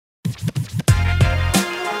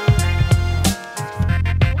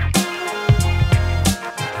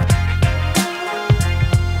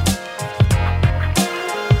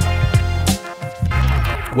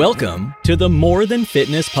Welcome to the More Than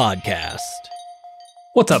Fitness podcast.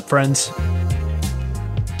 What's up, friends?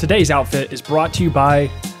 Today's outfit is brought to you by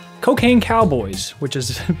Cocaine Cowboys, which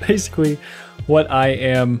is basically what I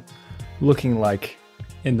am looking like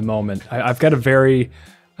in the moment. I've got a very,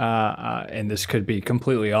 and this could be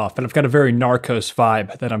completely off, but I've got a very Narcos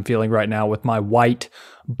vibe that I'm feeling right now with my white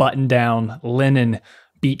button-down linen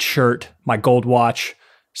beach shirt, my gold watch,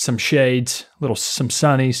 some shades, some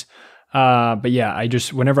sunnies. But yeah,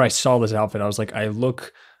 whenever I saw this outfit, I was like, I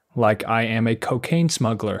look like I am a cocaine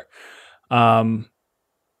smuggler. However,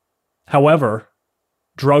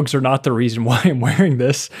 drugs are not the reason why I'm wearing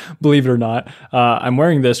this, believe it or not. I'm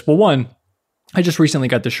wearing this. Well, one, I just recently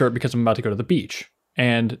got this shirt because I'm about to go to the beach.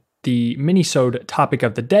 And the Minisode topic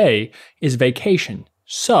of the day is vacation.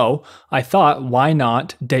 So I thought, why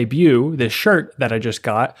not debut this shirt that I just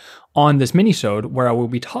got on this Minisode where I will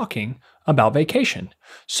be talking about vacation.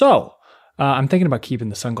 So I'm thinking about keeping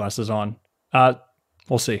the sunglasses on.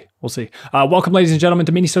 We'll see. Welcome, ladies and gentlemen,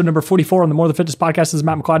 to Minisode number 44 on the More Than Fitness podcast. This is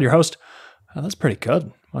Matt McLeod, your host. That's pretty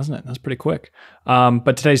good, wasn't it? That's pretty quick.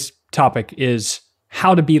 But today's topic is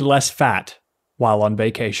how to be less fat while on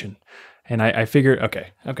vacation. And I figured,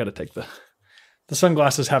 okay, I've got to take the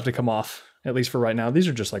sunglasses have to come off, at least for right now. These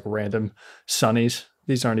are just like random sunnies.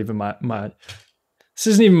 These aren't even this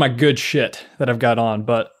isn't even my good shit that I've got on,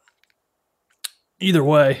 but either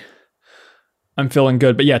way, I'm feeling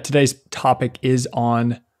good. But yeah, today's topic is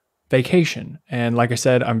on vacation. And like I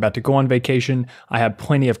said, I'm about to go on vacation. I have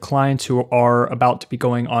plenty of clients who are about to be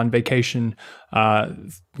going on vacation.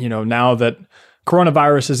 Now that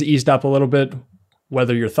coronavirus has eased up a little bit,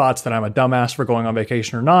 whether your thoughts that I'm a dumbass for going on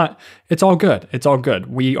vacation or not, it's all good. It's all good.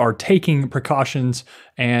 We are taking precautions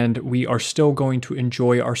and we are still going to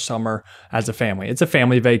enjoy our summer as a family. It's a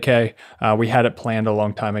family vacay. We had it planned a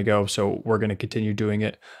long time ago, so we're going to continue doing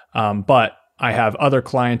it. But I have other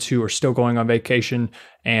clients who are still going on vacation,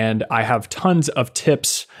 and I have tons of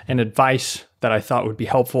tips and advice that I thought would be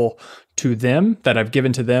helpful to them that I've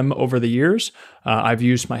given to them over the years. I've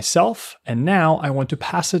used myself, and now I want to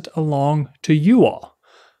pass it along to you all.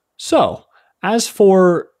 So, as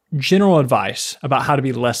for general advice about how to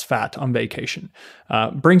be less fat on vacation,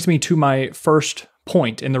 brings me to my first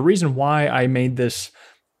point. And the reason why I made this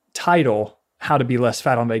title, How to Be Less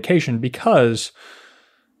Fat on Vacation, because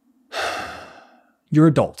you're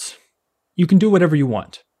adults. You can do whatever you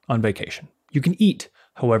want on vacation. You can eat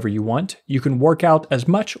however you want. You can work out as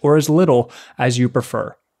much or as little as you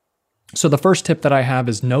prefer. So the first tip that I have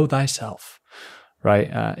is know thyself, right?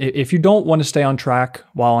 If you don't want to stay on track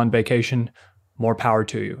while on vacation, more power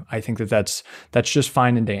to you. I think that's just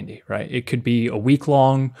fine and dandy, right? It could be a week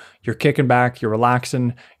long, you're kicking back, you're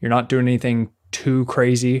relaxing, you're not doing anything too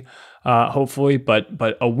crazy, hopefully,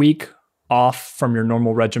 but a week off from your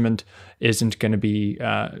normal regiment isn't going to be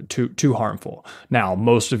too harmful. Now,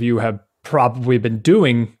 most of you have probably been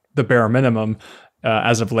doing the bare minimum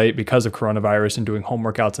as of late because of coronavirus and doing home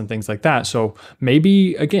workouts and things like that. So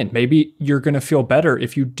maybe you're going to feel better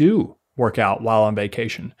if you do work out while on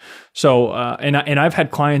vacation. So, and I've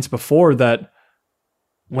had clients before that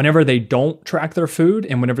whenever they don't track their food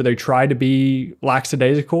and whenever they try to be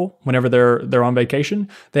lackadaisical, whenever they're on vacation,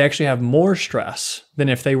 they actually have more stress than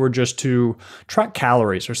if they were just to track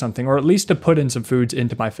calories or something, or at least to put in some foods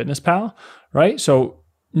into MyFitnessPal, right? So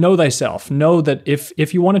know thyself. Know that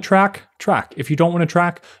if you want to track. If you don't want to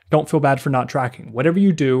track, don't feel bad for not tracking. Whatever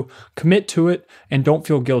you do, commit to it and don't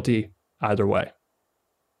feel guilty either way.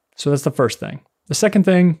 So that's the first thing. The second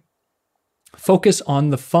thing, focus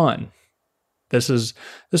on the fun. This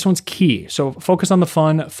one's key. So focus on the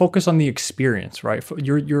fun, focus on the experience, right?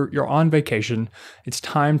 You're on vacation. It's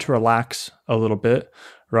time to relax a little bit,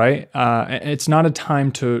 right? It's not a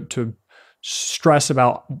time to stress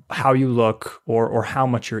about how you look or how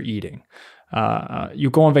much you're eating. You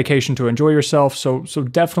go on vacation to enjoy yourself, so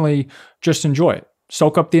definitely just enjoy it.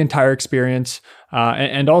 Soak up the entire experience.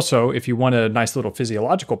 And also, if you want a nice little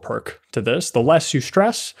physiological perk to this, the less you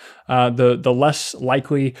stress, the less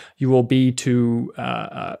likely you will be to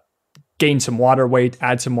gain some water weight,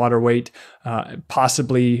 add some water weight,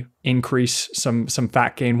 possibly increase some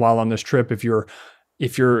fat gain while on this trip. If you're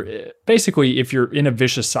in a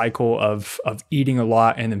vicious cycle of eating a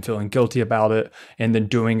lot and then feeling guilty about it and then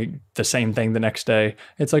doing the same thing the next day,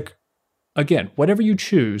 it's like, again, whatever you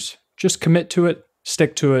choose, just commit to it.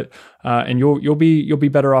 Stick to it, and you'll be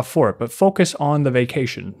better off for it. But focus on the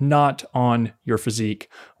vacation, not on your physique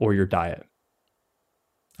or your diet.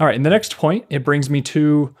 All right, and the next point, it brings me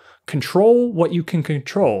to control what you can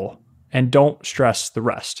control and don't stress the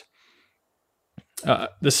rest.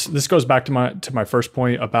 This goes back to my first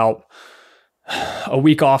point about a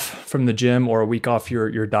week off from the gym or a week off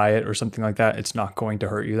your diet or something like that, it's not going to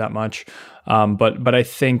hurt you that much. But I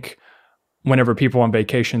think whenever people on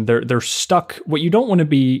vacation, they're stuck. What you don't want to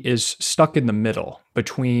be is stuck in the middle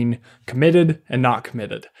between committed and not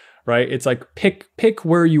committed, right? It's like pick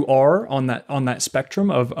where you are on that spectrum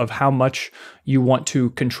of how much you want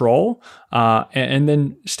to control, and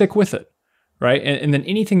then stick with it, right? And then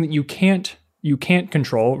anything that you can't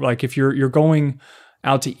control, like if you're going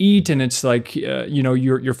out to eat and it's like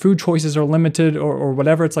your food choices are limited or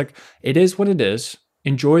whatever, it's like it is what it is.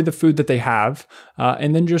 Enjoy the food that they have,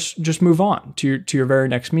 and then just move on to your very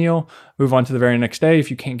next meal. Move on to the very next day. If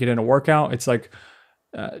you can't get in a workout, it's like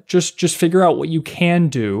just figure out what you can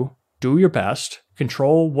do. Do your best.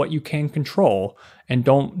 Control what you can control, and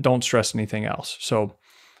don't stress anything else. So,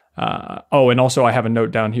 and also I have a note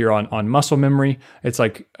down here on muscle memory. It's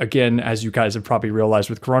like, again, as you guys have probably realized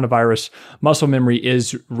with coronavirus, muscle memory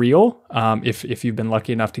is real. If you've been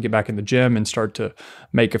lucky enough to get back in the gym and start to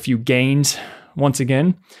make a few gains once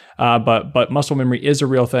again, but muscle memory is a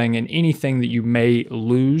real thing, and anything that you may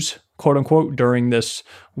lose, quote unquote, during this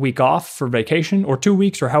week off for vacation or 2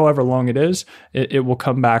 weeks or however long it is, it will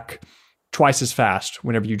come back twice as fast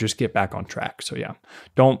whenever you just get back on track. So yeah,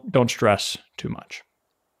 don't stress too much.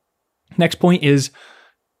 Next point is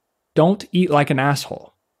don't eat like an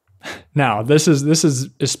asshole. Now, this is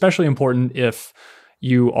especially important if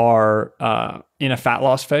you are in a fat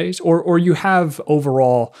loss phase or you have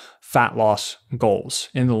overall fat loss goals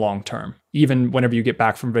in the long term, even whenever you get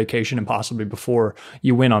back from vacation and possibly before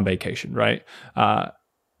you went on vacation, right?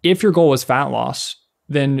 If your goal is fat loss,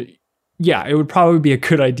 then yeah, it would probably be a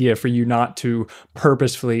good idea for you not to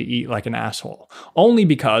purposefully eat like an asshole. Only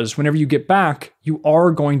because whenever you get back, you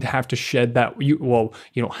are going to have to shed that. You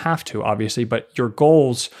don't have to, obviously, but your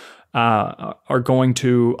goals are going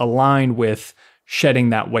to align with shedding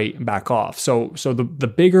that weight back off. So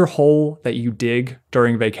the bigger hole that you dig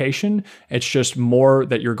during vacation, it's just more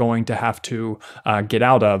that you're going to have to get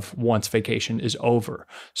out of once vacation is over.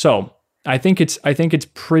 So I think it's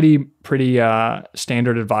pretty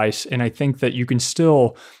standard advice, and I think that you can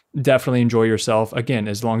still definitely enjoy yourself, again,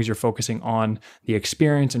 as long as you're focusing on the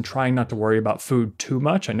experience and trying not to worry about food too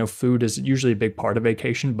much. I know food is usually a big part of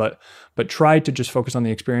vacation, but try to just focus on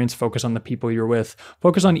the experience, focus on the people you're with,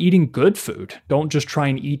 focus on eating good food. Don't just try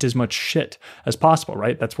and eat as much shit as possible,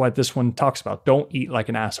 right? That's what this one talks about. Don't eat like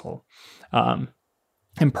an asshole, and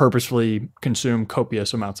purposefully consume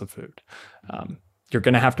copious amounts of food. You're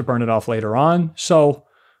going to have to burn it off later on. So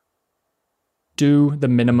do the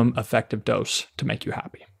minimum effective dose to make you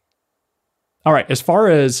happy. All right. As far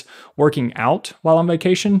as working out while on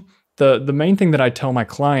vacation, the main thing that I tell my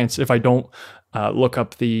clients, if I don't look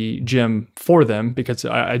up the gym for them, because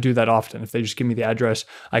I do that often. If they just give me the address,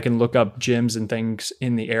 I can look up gyms and things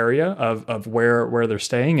in the area of where they're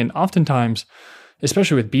staying. And oftentimes,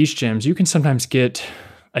 especially with beach gyms, you can sometimes get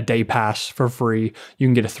a day pass for free. You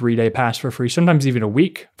can get a 3-day pass for free, sometimes even a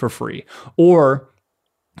week for free. Or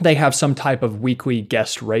they have some type of weekly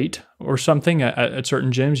guest rate or something at certain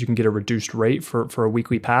gyms. You can get a reduced rate for a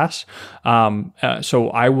weekly pass. So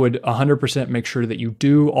I would 100% make sure that you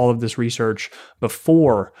do all of this research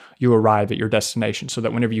before you arrive at your destination, so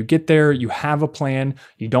that whenever you get there, you have a plan.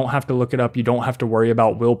 You don't have to look it up. You don't have to worry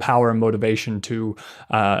about willpower and motivation to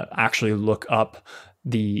actually look up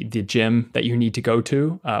the gym that you need to go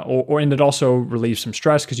to, and it also relieves some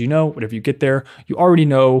stress because whenever you get there, you already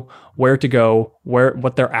know where to go,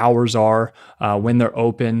 what their hours are, when they're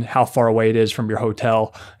open, how far away it is from your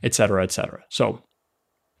hotel, et cetera, et cetera. So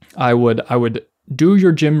I would do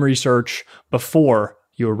your gym research before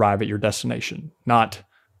you arrive at your destination, not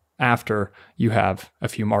after you have a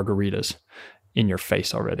few margaritas in your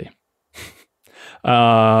face already.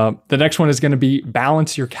 The next one is going to be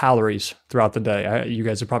balance your calories throughout the day. You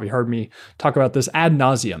guys have probably heard me talk about this ad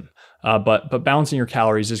nauseum, but balancing your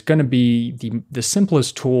calories is going to be the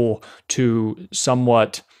simplest tool to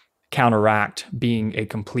somewhat counteract being a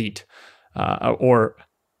complete or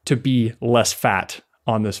to be less fat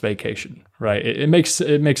on this vacation, right? It makes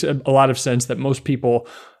a lot of sense that most people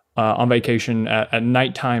on vacation at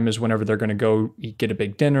nighttime is whenever they're going to go get a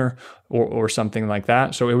big dinner or something like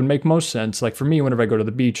that. So it would make most sense. Like for me, whenever I go to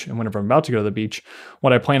the beach and whenever I'm about to go to the beach,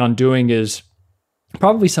 what I plan on doing is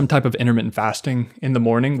probably some type of intermittent fasting in the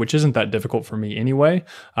morning, which isn't that difficult for me anyway.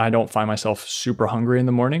 I don't find myself super hungry in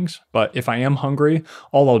the mornings, but if I am hungry,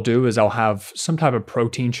 all I'll do is I'll have some type of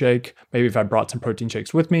protein shake. Maybe if I brought some protein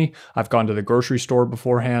shakes with me, I've gone to the grocery store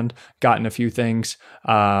beforehand, gotten a few things,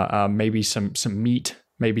 maybe some meat,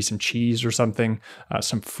 maybe some cheese or something,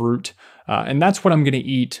 some fruit. And that's what I'm going to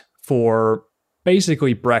eat for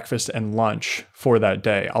basically breakfast and lunch for that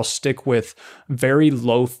day. I'll stick with very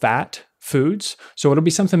low fat foods. So it'll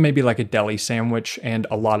be something maybe like a deli sandwich and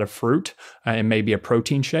a lot of fruit and maybe a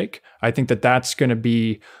protein shake. I think that that's going to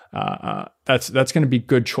be that's going to be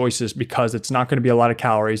good choices because it's not going to be a lot of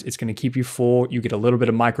calories. It's going to keep you full. You get a little bit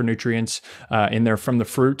of micronutrients in there from the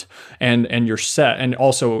fruit, and you're set. And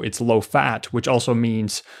also it's low fat, which also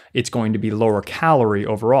means it's going to be lower calorie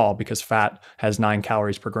overall because fat has 9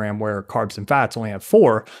 calories per gram, where carbs and fats only have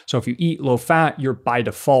 4. So if you eat low fat, you're by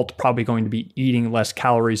default probably going to be eating less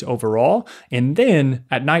calories overall. And then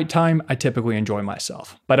at nighttime, I typically enjoy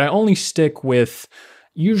myself, but I only stick with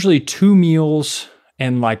usually 2 meals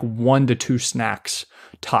and like 1 to 2 snacks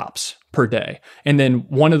tops per day. And then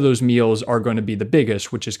one of those meals are going to be the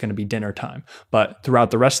biggest, which is going to be dinner time. But throughout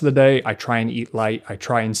the rest of the day, I try and eat light. I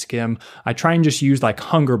try and skim. I try and just use like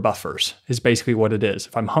hunger buffers is basically what it is.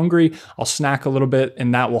 If I'm hungry, I'll snack a little bit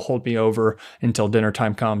and that will hold me over until dinner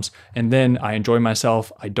time comes. And then I enjoy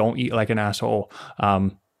myself. I don't eat like an asshole.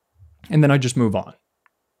 And then I just move on.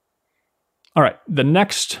 All right. The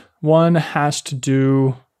next one has to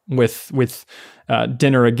do with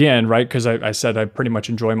dinner again, right? Because I said I pretty much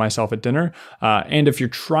enjoy myself at dinner. And if you're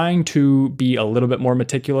trying to be a little bit more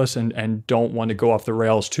meticulous and don't want to go off the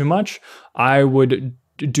rails too much, I would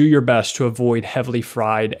do your best to avoid heavily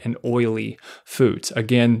fried and oily foods.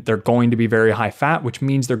 Again, they're going to be very high fat, which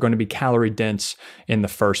means they're going to be calorie dense in the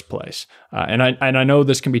first place. And I know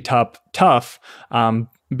this can be tough.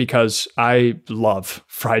 Because I love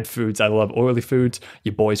fried foods. I love oily foods.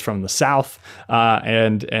 You boys from the South,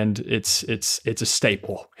 and it's a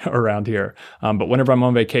staple around here. But whenever I'm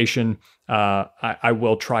on vacation, I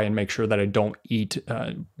will try and make sure that I don't eat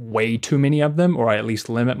way too many of them, or I at least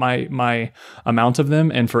limit my amount of them.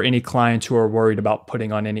 And for any clients who are worried about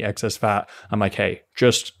putting on any excess fat, I'm like, hey,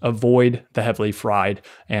 just avoid the heavily fried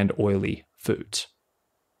and oily foods.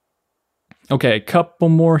 Okay, a couple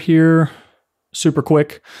more here. Super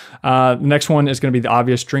quick. Next one is going to be the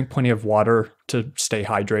obvious. Drink plenty of water to stay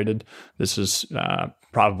hydrated. This is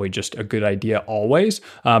probably just a good idea always,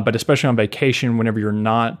 but especially on vacation, whenever you're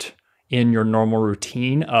not in your normal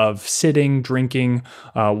routine of sitting, drinking,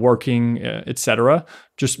 working, etc.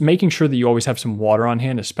 Just making sure that you always have some water on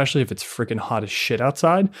hand, especially if it's freaking hot as shit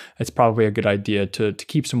outside. It's probably a good idea to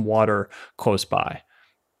keep some water close by.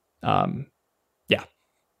 Yeah,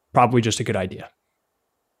 probably just a good idea.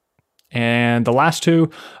 And the last two,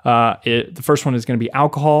 the first one is going to be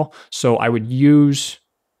alcohol. So I would use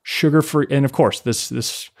sugar-free, and of course, this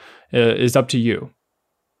is up to you.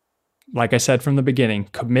 Like I said from the beginning,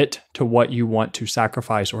 commit to what you want to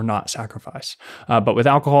sacrifice or not sacrifice. But with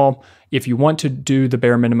alcohol, if you want to do the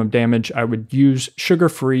bare minimum damage, I would use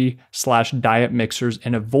sugar-free / diet mixers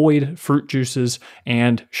and avoid fruit juices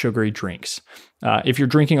and sugary drinks. If you're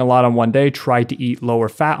drinking a lot on one day, try to eat lower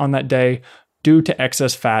fat on that day due to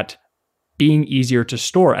excess fat being easier to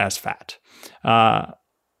store as fat. And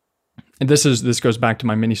this goes back to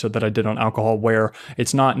my minisode that I did on alcohol, where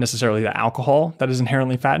it's not necessarily the alcohol that is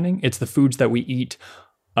inherently fattening. It's the foods that we eat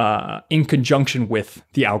in conjunction with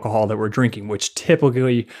the alcohol that we're drinking, which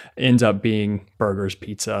typically ends up being burgers,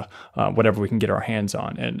 pizza, whatever we can get our hands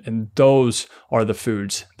on. And those are the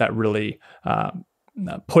foods that really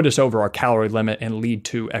put us over our calorie limit and lead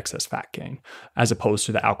to excess fat gain, as opposed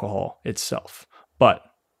to the alcohol itself. But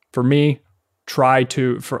for me,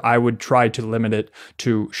 I would try to limit it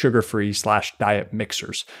to sugar-free / diet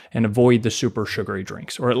mixers and avoid the super sugary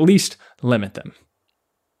drinks, or at least limit them.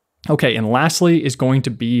 Okay, and lastly is going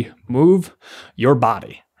to be move your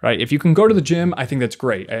body, right? If you can go to the gym, I think that's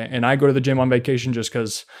great. And I go to the gym on vacation just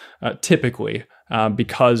because typically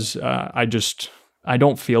because I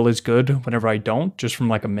don't feel as good whenever I don't, just from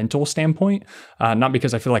like a mental standpoint. Not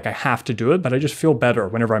because I feel like I have to do it, but I just feel better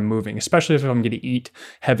whenever I'm moving, especially if I'm going to eat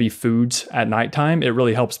heavy foods at nighttime. It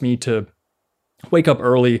really helps me to wake up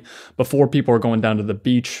early before people are going down to the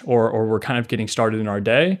beach or we're kind of getting started in our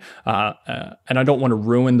day. And I don't want to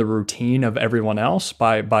ruin the routine of everyone else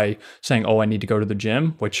by saying, oh, I need to go to the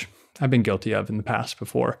gym, which I've been guilty of in the past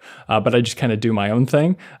before. But I just kind of do my own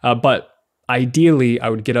thing. But ideally, I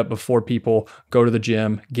would get up before people, go to the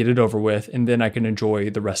gym, get it over with, and then I can enjoy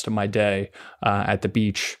the rest of my day at the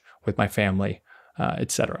beach with my family,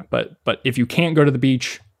 etc. But if you can't go to the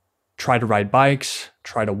beach, try to ride bikes,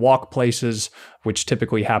 try to walk places, which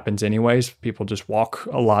typically happens anyways. People just walk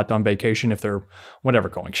a lot on vacation if they're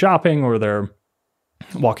going shopping or they're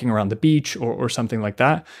walking around the beach or something like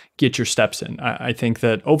that. Get your steps in. I think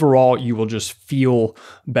that overall you will just feel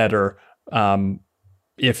better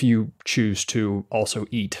if you choose to also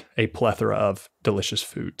eat a plethora of delicious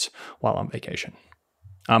foods while on vacation.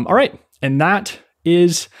 All right. And that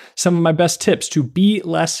is some of my best tips to be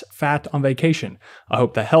less fat on vacation. I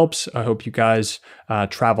hope that helps. I hope you guys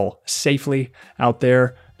travel safely out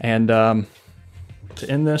there. And to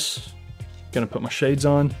end this, I'm gonna put my shades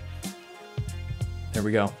on. There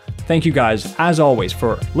we go. Thank you guys, as always,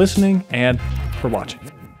 for listening and for watching.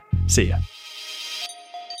 See ya.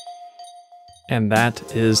 And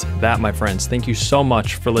that is that, my friends. Thank you so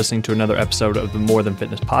much for listening to another episode of the More Than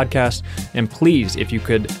Fitness podcast. And please, if you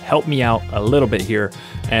could help me out a little bit here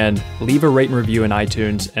and leave a rate and review in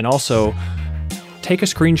iTunes, and also take a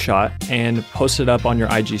screenshot and post it up on your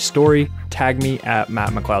IG story. Tag me at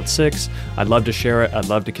MattMcLeod6. I'd love to share it. I'd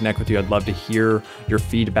love to connect with you. I'd love to hear your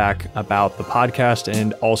feedback about the podcast,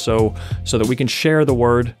 and also so that we can share the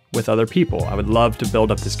word with other people. I would love to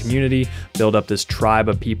build up this community, build up this tribe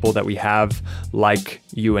of people that we have like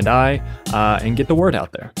you and I, and get the word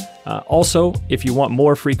out there. Also, if you want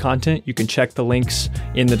more free content, you can check the links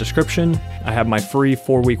in the description. I have my free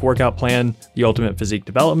 4-week workout plan, The Ultimate Physique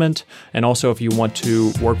Development. And also, if you want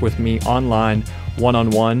to work with me online,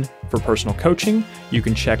 one-on-one for personal coaching, you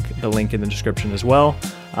can check the link in the description as well.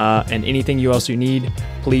 And anything else you need,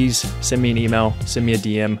 please send me an email, send me a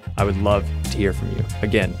DM. I would love to hear from you.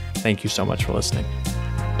 Again, thank you so much for listening.